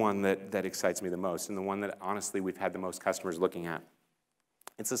actually the one that excites me the most and the one that honestly we've had the most customers looking at.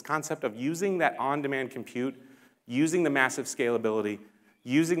 It's this concept of using that on-demand compute, using the massive scalability,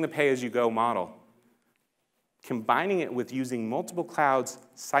 using the pay-as-you-go model, combining it with using multiple clouds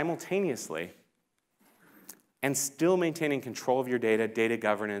simultaneously, and still maintaining control of your data, data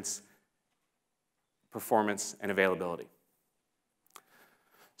governance, performance, and availability.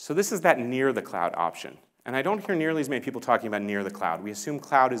 So this is that near the cloud option. And I don't hear nearly as many people talking about near the cloud. We assume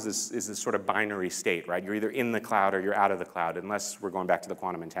cloud is this sort of binary state, right? You're either in the cloud or you're out of the cloud, unless we're going back to the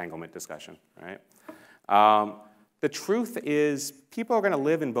quantum entanglement discussion, right? The truth is people are going to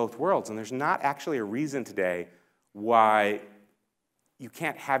live in both worlds, and there's not actually a reason today why you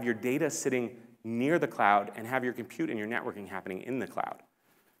can't have your data sitting near the cloud and have your compute and your networking happening in the cloud.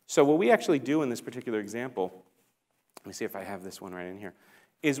 So what we actually do in this particular example, let me see if I have this one right in here,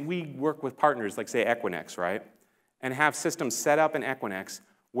 is we work with partners like, say, Equinix, right? And have systems set up in Equinix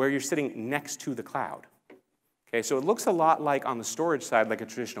where you're sitting next to the cloud. Okay, so it looks a lot like, on the storage side, like a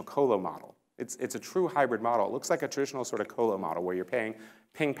traditional colo model. It's a true hybrid model. It looks like a traditional sort of colo model where you're paying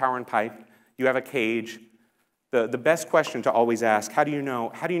power and pipe, you have a cage. The best question to always ask, how do you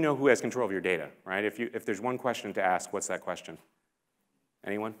know who has control of your data, right? If there's one question to ask, what's that question?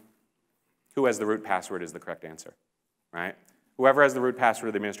 Anyone? Who has the root password is the correct answer, right? Whoever has the root password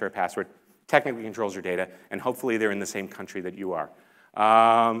or the administrator password technically controls your data, and hopefully they're in the same country that you are.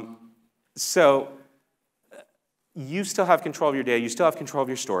 So you still have control of your data, you still have control of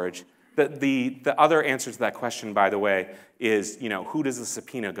your storage. The other answer to that question, by the way, is who does the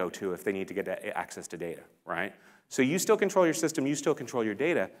subpoena go to if they need to get access to data, right? So you still control your system, you still control your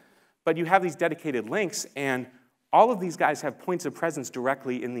data, but you have these dedicated links, and all of these guys have points of presence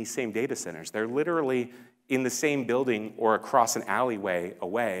directly in these same data centers. They're literally in the same building or across an alleyway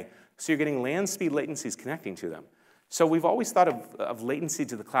away, so you're getting land speed latencies connecting to them. So we've always thought of latency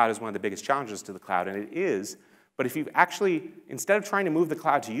to the cloud as one of the biggest challenges to the cloud, and it is, but if you've actually, instead of trying to move the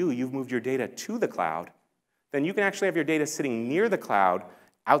cloud to you, you've moved your data to the cloud, then you can actually have your data sitting near the cloud,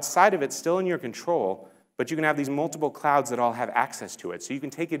 outside of it, still in your control, but you can have these multiple clouds that all have access to it. So you can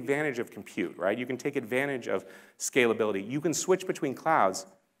take advantage of compute, right? You can take advantage of scalability. You can switch between clouds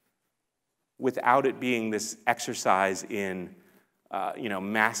without it being this exercise in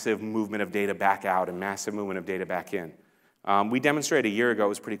massive movement of data back out and massive movement of data back in. We demonstrated a year ago, it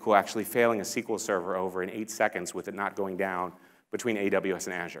was pretty cool, actually failing a SQL server over in 8 seconds with it not going down between AWS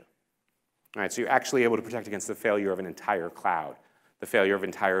and Azure. All right, so you're actually able to protect against the failure of an entire cloud, the failure of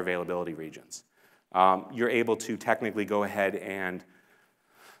entire availability regions. You're able to technically go ahead and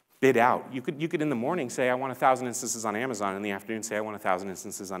bid out. You could in the morning say, I want 1,000 instances on Amazon, in the afternoon say, I want 1,000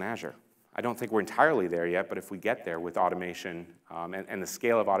 instances on Azure. I don't think we're entirely there yet, but if we get there with automation and the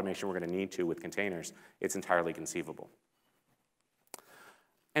scale of automation we're going to need to with containers, it's entirely conceivable.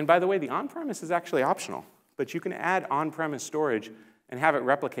 And by the way, the on-premise is actually optional, but you can add on-premise storage and have it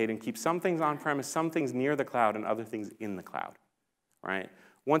replicate and keep some things on-premise, some things near the cloud, and other things in the cloud, right?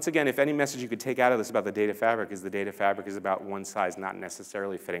 Once again, if any message you could take out of this about the data fabric is the data fabric is about one size not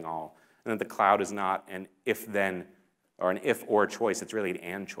necessarily fitting all, and that the cloud is not an if-then or an if-or choice, it's really an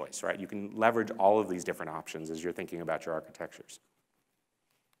and choice, right? You can leverage all of these different options as you're thinking about your architectures.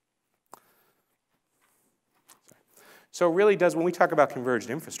 So it really does, when we talk about converged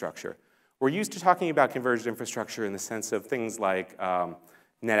infrastructure, we're used to talking about converged infrastructure in the sense of things like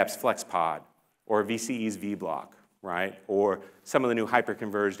NetApp's FlexPod or VCE's vBlock, right? Or some of the new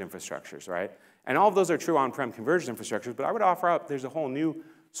hyper-converged infrastructures, right? And all of those are true on-prem converged infrastructures, but I would offer up there's a whole new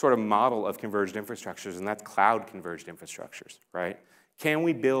sort of model of converged infrastructures, and that's cloud converged infrastructures, right? Can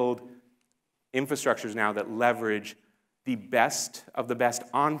we build infrastructures now that leverage the best of the best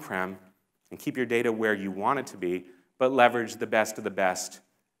on-prem and keep your data where you want it to be, but leverage the best of the best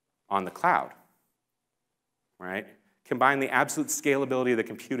on the cloud, right? Combine the absolute scalability of the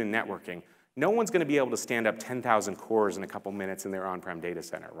compute and networking. No one's going to be able to stand up 10,000 cores in a couple minutes in their on-prem data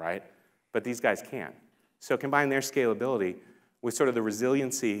center, right? But these guys can. So combine their scalability with sort of the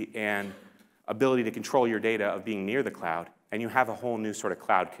resiliency and ability to control your data of being near the cloud, and you have a whole new sort of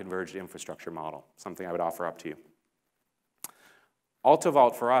cloud converged infrastructure model, something I would offer up to you.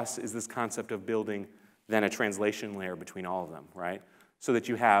 AltaVault for us is this concept of building then a translation layer between all of them, right? So that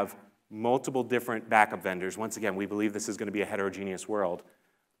you have multiple different backup vendors. Once again, we believe this is going to be a heterogeneous world.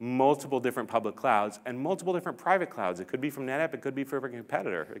 Multiple different public clouds and multiple different private clouds. It could be from NetApp, it could be from a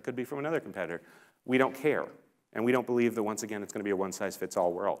competitor, it could be from another competitor. We don't care. And we don't believe that, once again, it's going to be a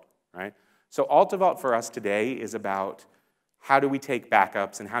one-size-fits-all world, right? So AltaVault for us today is about how do we take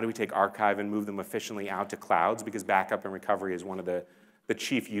backups and how do we take archive and move them efficiently out to clouds, because backup and recovery is one of the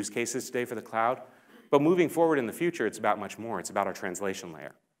chief use cases today for the cloud. But moving forward in the future, it's about much more. It's about our translation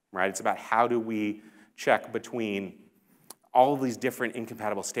layer, right? It's about how do we check between all of these different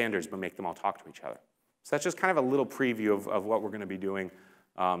incompatible standards but make them all talk to each other. So that's just kind of a little preview of what we're going to be doing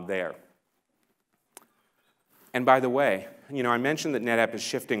there. And by the way, I mentioned that NetApp is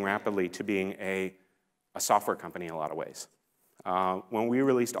shifting rapidly to being a software company in a lot of ways. When we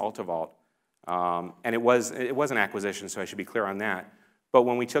released AltaVault, and it was an acquisition, so I should be clear on that, but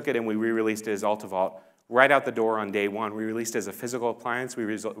when we took it and we re-released it as AltaVault, right out the door on day one, we released it as a physical appliance, we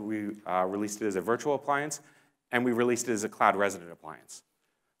released it as a virtual appliance, and we released it as a cloud-resident appliance.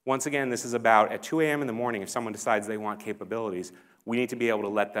 Once again, this is about at 2 a.m. in the morning, if someone decides they want capabilities, we need to be able to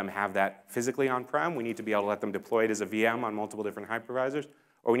let them have that physically on-prem. We need to be able to let them deploy it as a VM on multiple different hypervisors,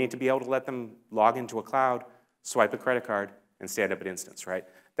 or we need to be able to let them log into a cloud, swipe a credit card, and stand up an instance, right?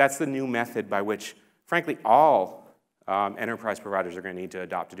 That's the new method by which, frankly, all enterprise providers are going to need to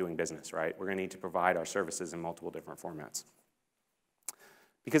adopt to doing business, right? We're going to need to provide our services in multiple different formats.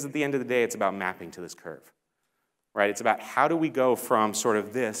 Because at the end of the day, it's about mapping to this curve, right? It's about how do we go from sort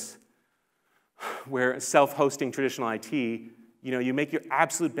of this, where self-hosting traditional IT, you make your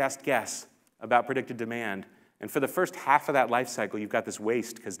absolute best guess about predicted demand, and for the first half of that life cycle, you've got this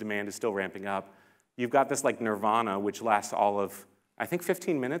waste because demand is still ramping up. You've got this like nirvana, which lasts all of, I think,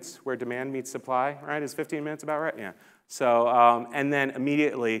 15 minutes, where demand meets supply, right? Is 15 minutes about right? Yeah. So, and then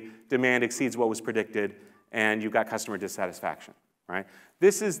immediately, demand exceeds what was predicted, and you've got customer dissatisfaction, right?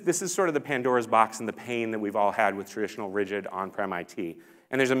 This is sort of the Pandora's box and the pain that we've all had with traditional rigid on-prem IT.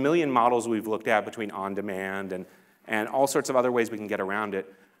 And there's a million models we've looked at between on-demand and all sorts of other ways we can get around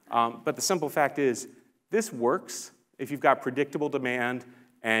it. But the simple fact is, this works if you've got predictable demand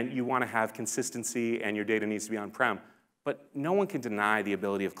and you want to have consistency and your data needs to be on-prem. But no one can deny the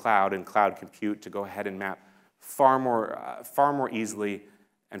ability of cloud and cloud compute to go ahead and map far more easily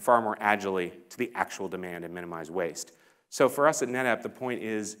and far more agilely to the actual demand and minimize waste. So for us at NetApp, the point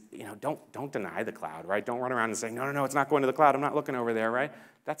is, don't deny the cloud, right? Don't run around and say, no, it's not going to the cloud. I'm not looking over there, right?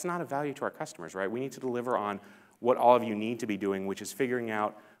 That's not a value to our customers, right? We need to deliver on what all of you need to be doing, which is figuring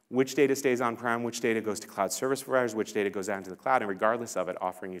out which data stays on-prem, which data goes to cloud service providers, which data goes out into the cloud, and regardless of it,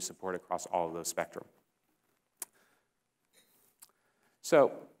 offering you support across all of those spectrum. So,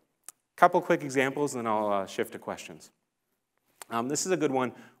 a couple quick examples, and then I'll shift to questions. This is a good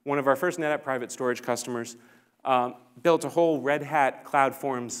one. One of our first NetApp private storage customers built a whole Red Hat Cloud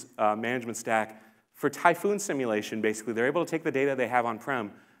Forms management stack for typhoon simulation, basically. They're able to take the data they have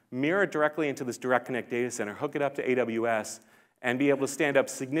on-prem, mirror it directly into this Direct Connect data center, hook it up to AWS, and be able to stand up a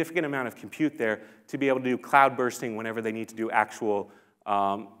significant amount of compute there to be able to do cloud bursting whenever they need to do actual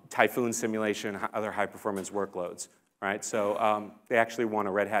typhoon simulation, other high-performance workloads. Right? So they actually won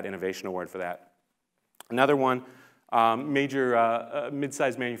a Red Hat Innovation Award for that. Another one, major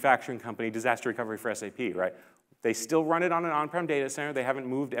mid-sized manufacturing company, disaster recovery for SAP, right? They still run it on an on-prem data center. They haven't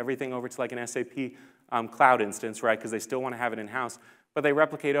moved everything over to like an SAP cloud instance, right? Because they still want to have it in-house. But they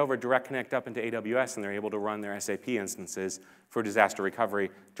replicate over, direct connect up into AWS, and they're able to run their SAP instances for disaster recovery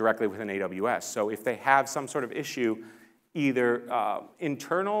directly within AWS. So if they have some sort of issue, either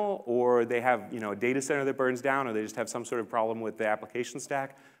internal, or they have a data center that burns down, or they just have some sort of problem with the application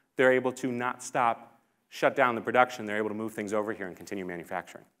stack, they're able to not stop, shut down the production. They're able to move things over here and continue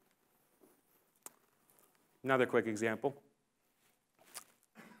manufacturing. Another quick example.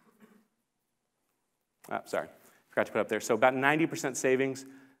 Sorry, forgot to put up there. So about 90% savings,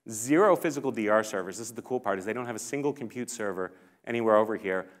 0 physical DR servers. This is the cool part, is they don't have a single compute server anywhere over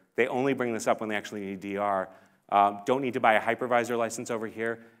here. They only bring this up when they actually need DR. Don't need to buy a hypervisor license over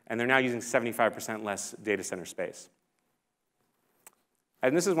here, and they're now using 75% less data center space.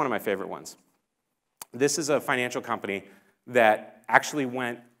 And this is one of my favorite ones. This is a financial company that actually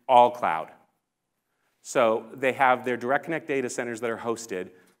went all cloud. So they have their direct connect data centers that are hosted.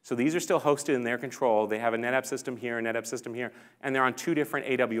 So these are still hosted in their control. They have a NetApp system here, a NetApp system here, and they're on 2 different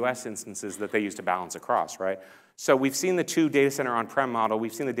AWS instances that they use to balance across, right? So we've seen the 2 data center on-prem model.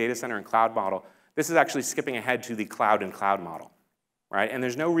 We've seen the data center and cloud model. This is actually skipping ahead to the cloud and cloud model, right? And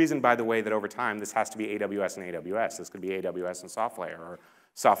there's no reason, by the way, that over time this has to be AWS and AWS. This could be AWS and SoftLayer, or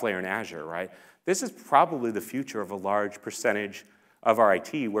SoftLayer and Azure, right? This is probably the future of a large percentage of our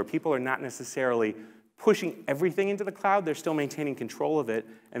IT, where people are not necessarily pushing everything into the cloud. They're still maintaining control of it,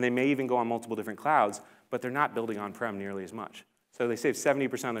 and they may even go on multiple different clouds, but they're not building on-prem nearly as much. So they save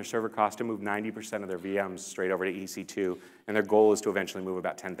 70% of their server cost to move 90% of their VMs straight over to EC2, and their goal is to eventually move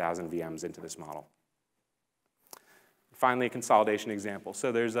about 10,000 VMs into this model. Finally, a consolidation example.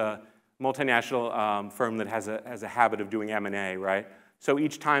 So there's a multinational firm that has a habit of doing M&A, right? So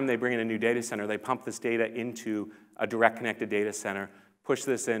each time they bring in a new data center, they pump this data into a direct connected data center, push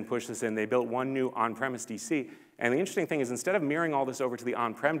this in, push this in. They built one new on-premise DC. And the interesting thing is instead of mirroring all this over to the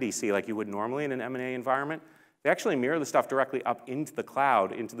on-prem DC like you would normally in an M&A environment, they actually mirror the stuff directly up into the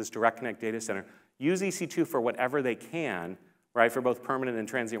cloud, into this direct connect data center, use EC2 for whatever they can, right, for both permanent and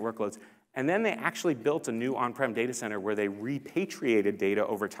transient workloads. And then they actually built a new on-prem data center where they repatriated data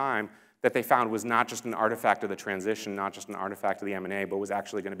over time that they found was not just an artifact of the transition, not just an artifact of the M&A, but was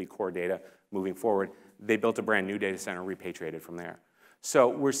actually going to be core data moving forward. They built a brand new data center, repatriated from there. So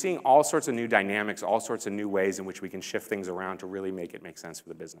we're seeing all sorts of new dynamics, all sorts of new ways in which we can shift things around to really make it make sense for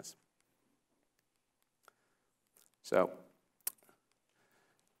the business. So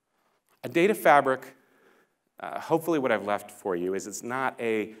a data fabric, hopefully what I've left for you is it's not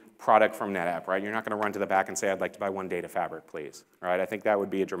a product from NetApp, right? You're not going to run to the back and say, I'd like to buy one data fabric, please, right? I think that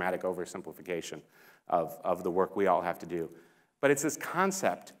would be a dramatic oversimplification of the work we all have to do. But it's this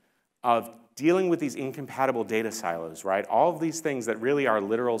concept of dealing with these incompatible data silos, right? All of these things that really are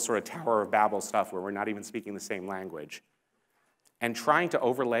literal sort of Tower of Babel stuff where we're not even speaking the same language, and trying to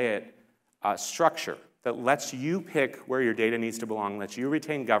overlay it structure that lets you pick where your data needs to belong, lets you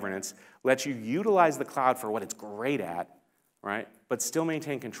retain governance, lets you utilize the cloud for what it's great at, right? But still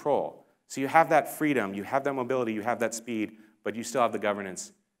maintain control. So you have that freedom, you have that mobility, you have that speed, but you still have the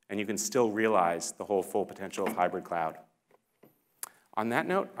governance, and you can still realize the whole full potential of hybrid cloud. On that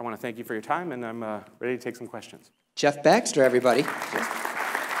note, I want to thank you for your time, and I'm ready to take some questions. Jeff Baxter, everybody. All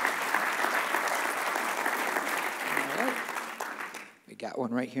right. We got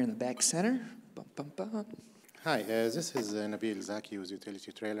one right here in the back center. Bum, bum, bum. Hi, this is Nabil Zaki with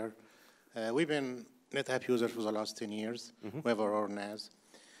Utility Trailer. We've been NetApp users for the last 10 years. We have our own NAS.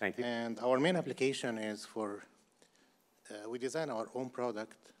 Thank you. And our main application is for, we design our own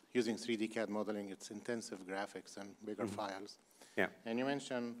product using 3D CAD modeling. It's intensive graphics and bigger files. Yeah. And you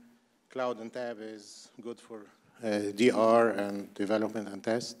mentioned Cloud and Tab is good for DR and development and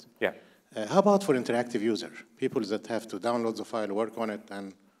test. Yeah. How about for interactive user? People that have to download the file, work on it,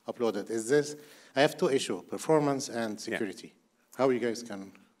 and upload it. I have two issues, performance and security. Yeah. How you guys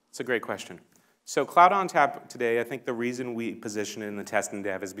can? It's a great question. So Cloud ONTAP today, I think the reason we position it in the test and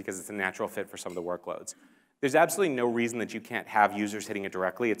dev is because it's a natural fit for some of the workloads. There's absolutely no reason that you can't have users hitting it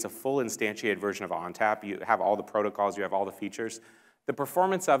directly. It's a full instantiated version of ONTAP. You have all the protocols, you have all the features. The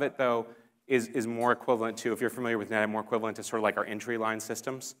performance of it, though, is more equivalent to, if you're familiar with NetApp, more equivalent to sort of like our entry line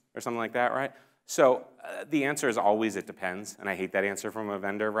systems or something like that, right? So the answer is always it depends, and I hate that answer from a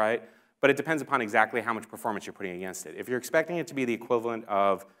vendor, right? But it depends upon exactly how much performance you're putting against it. If you're expecting it to be the equivalent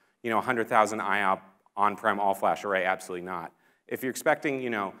of 100,000 IOP on-prem all-flash array, absolutely not. If you're expecting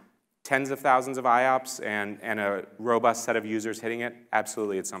tens of thousands of IOPS and a robust set of users hitting it,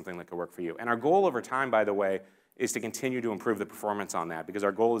 absolutely it's something that could work for you. And our goal over time, by the way, is to continue to improve the performance on that, because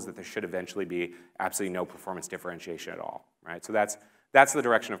our goal is that there should eventually be absolutely no performance differentiation at all, right? So that's the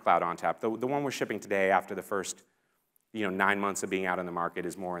direction of Cloud ONTAP. The one we're shipping today after the first 9 months of being out in the market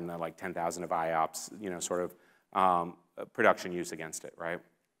is more in the like 10,000 of IOPS, sort of production use against it, right?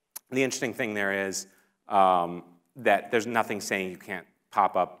 The interesting thing there is that there's nothing saying you can't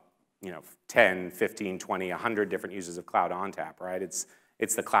pop up 10, 15, 20, 100 different uses of Cloud ONTAP, right? It's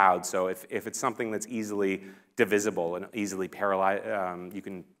the cloud, so if it's something that's easily divisible and easily parallel, you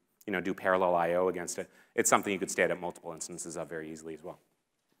can do parallel I/O against it. It's something you could stand up multiple instances of very easily as well.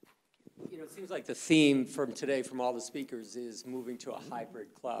 It seems like the theme from today from all the speakers is moving to a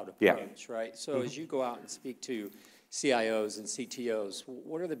hybrid cloud approach, right? So as you go out and speak to CIOs and CTOs,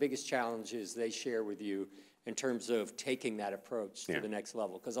 what are the biggest challenges they share with you in terms of taking that approach to the next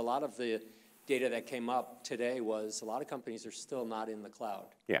level? Because a lot of the data that came up today was a lot of companies are still not in the cloud.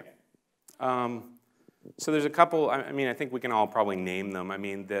 Yeah. So there's a couple, I think we can all probably name them.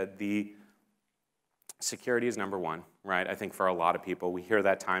 The security is number one, right? I think for a lot of people, we hear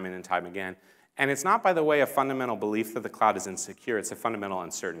that time in and time again. And it's not, by the way, a fundamental belief that the cloud is insecure. It's a fundamental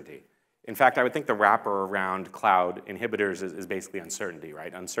uncertainty. In fact, I would think the wrapper around cloud inhibitors is basically uncertainty,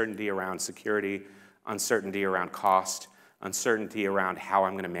 right? Uncertainty around security, uncertainty around cost, uncertainty around how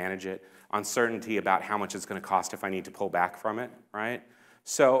I'm going to manage it, uncertainty about how much it's going to cost if I need to pull back from it, right?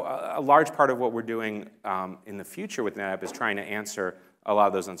 So a large part of what we're doing in the future with NetApp is trying to answer a lot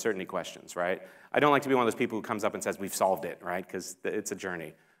of those uncertainty questions, right? I don't like to be one of those people who comes up and says, we've solved it, right? Because it's a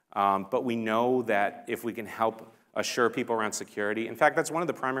journey. But we know that if we can help assure people around security, in fact, that's one of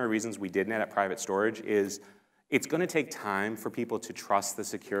the primary reasons we did NetApp Private Storage is it's going to take time for people to trust the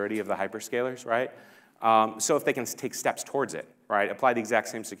security of the hyperscalers, right? So if they can take steps towards it, right, apply the exact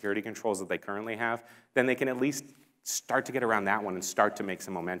same security controls that they currently have, then they can at least start to get around that one and start to make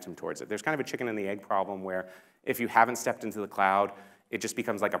some momentum towards it. There's kind of a chicken and the egg problem where if you haven't stepped into the cloud, it just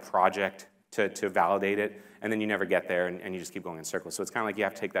becomes like a project to validate it, and then you never get there, and you just keep going in circles. So it's kind of like you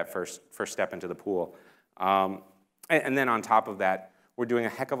have to take that first step into the pool. And then on top of that, we're doing a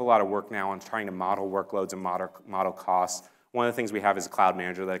heck of a lot of work now on trying to model workloads and model costs. One of the things we have is a cloud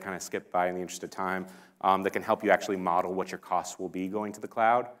manager that I kind of skipped by in the interest of time that can help you actually model what your costs will be going to the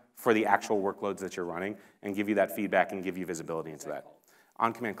cloud for the actual workloads that you're running and give you that feedback and give you visibility into that.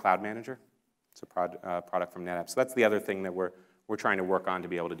 On-Command Cloud Manager, it's a product from NetApp. So that's the other thing that we're trying to work on to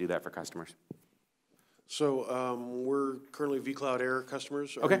be able to do that for customers. So we're currently vCloud Air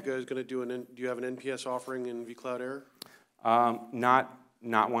customers. Are Okay. you guys going to do you have an NPS offering in vCloud Air?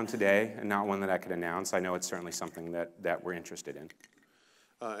 Not one today, and not one that I could announce. I know it's certainly something that we're interested in.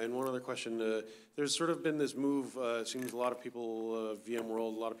 And one other question, there's sort of been this move, it seems a lot of people,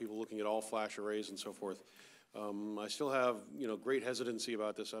 VMworld, a lot of people looking at all-flash arrays and so forth. I still have, great hesitancy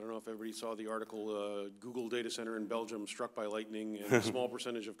about this. I don't know if everybody saw the article, Google data center in Belgium struck by lightning, and a small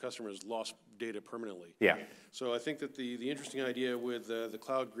percentage of customers lost data permanently. Yeah. So I think that the interesting idea with the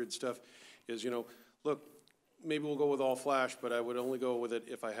cloud grid stuff is, look, maybe we'll go with all flash, but I would only go with it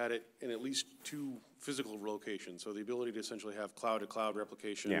if I had it in at least 2 physical locations. So the ability to essentially have cloud-to-cloud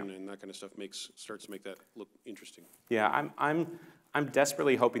replication and that kind of stuff starts to make that look interesting. Yeah, I'm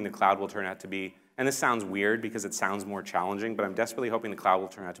desperately hoping the cloud will turn out to be, and this sounds weird because it sounds more challenging, but I'm desperately hoping the cloud will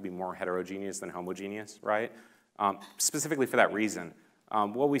turn out to be more heterogeneous than homogeneous, right? Specifically for that reason.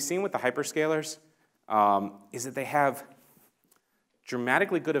 What we've seen with the hyperscalers is that they have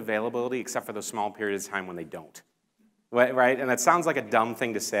dramatically good availability except for those small periods of time when they don't, right? And that sounds like a dumb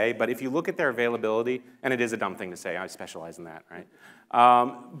thing to say, but if you look at their availability, and it is a dumb thing to say, I specialize in that, right?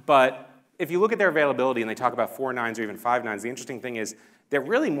 But if you look at their availability and they talk about 4 nines or even 5 nines, the interesting thing is they're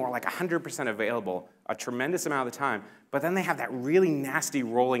really more like 100% available a tremendous amount of the time, but then they have that really nasty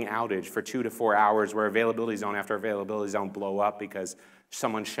rolling outage for 2 to 4 hours where availability zone after availability zone blow up because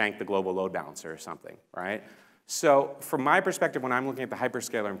someone shanked the global load balancer or something, right? So from my perspective, when I'm looking at the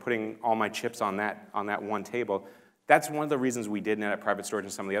hyperscaler and putting all my chips on that one table, that's one of the reasons we did NetApp Private Storage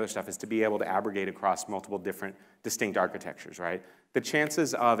and some of the other stuff is to be able to aggregate across multiple different distinct architectures, right? The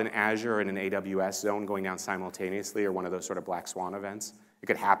chances of an Azure and an AWS zone going down simultaneously are one of those sort of black swan events. It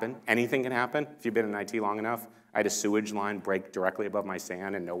could happen. Anything can happen. If you've been in IT long enough, I had a sewage line break directly above my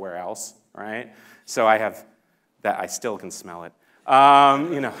SAN and nowhere else, right? So I have that. I still can smell it.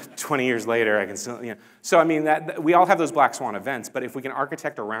 20 years later, I can still, So I mean, we all have those black swan events, but if we can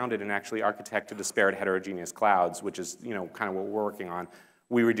architect around it and actually architect to disparate heterogeneous clouds, which is, kind of what we're working on,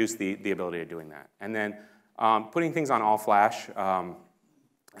 we reduce the ability of doing that. And then putting things on all flash, I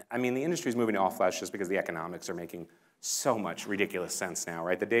mean, the industry is moving to all flash just because the economics are making so much ridiculous sense now,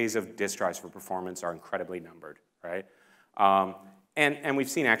 right? The days of disk drives for performance are incredibly numbered, right? And we've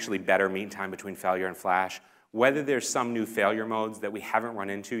seen actually better mean time between failure and flash. Whether there's some new failure modes that we haven't run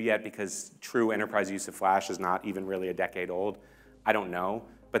into yet because true enterprise use of flash is not even really a decade old, I don't know.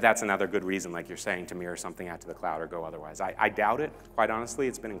 But that's another good reason, like you're saying, to mirror something out to the cloud or go otherwise. I doubt it, quite honestly.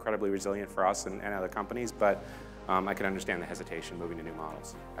 It's been incredibly resilient for us and other companies, but I can understand the hesitation moving to new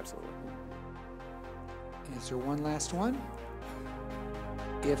models. Absolutely. Is there one last one?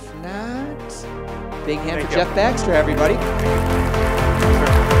 If not, big hand Thank for you. Jeff Baxter, everybody.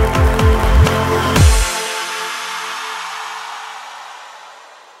 Sure.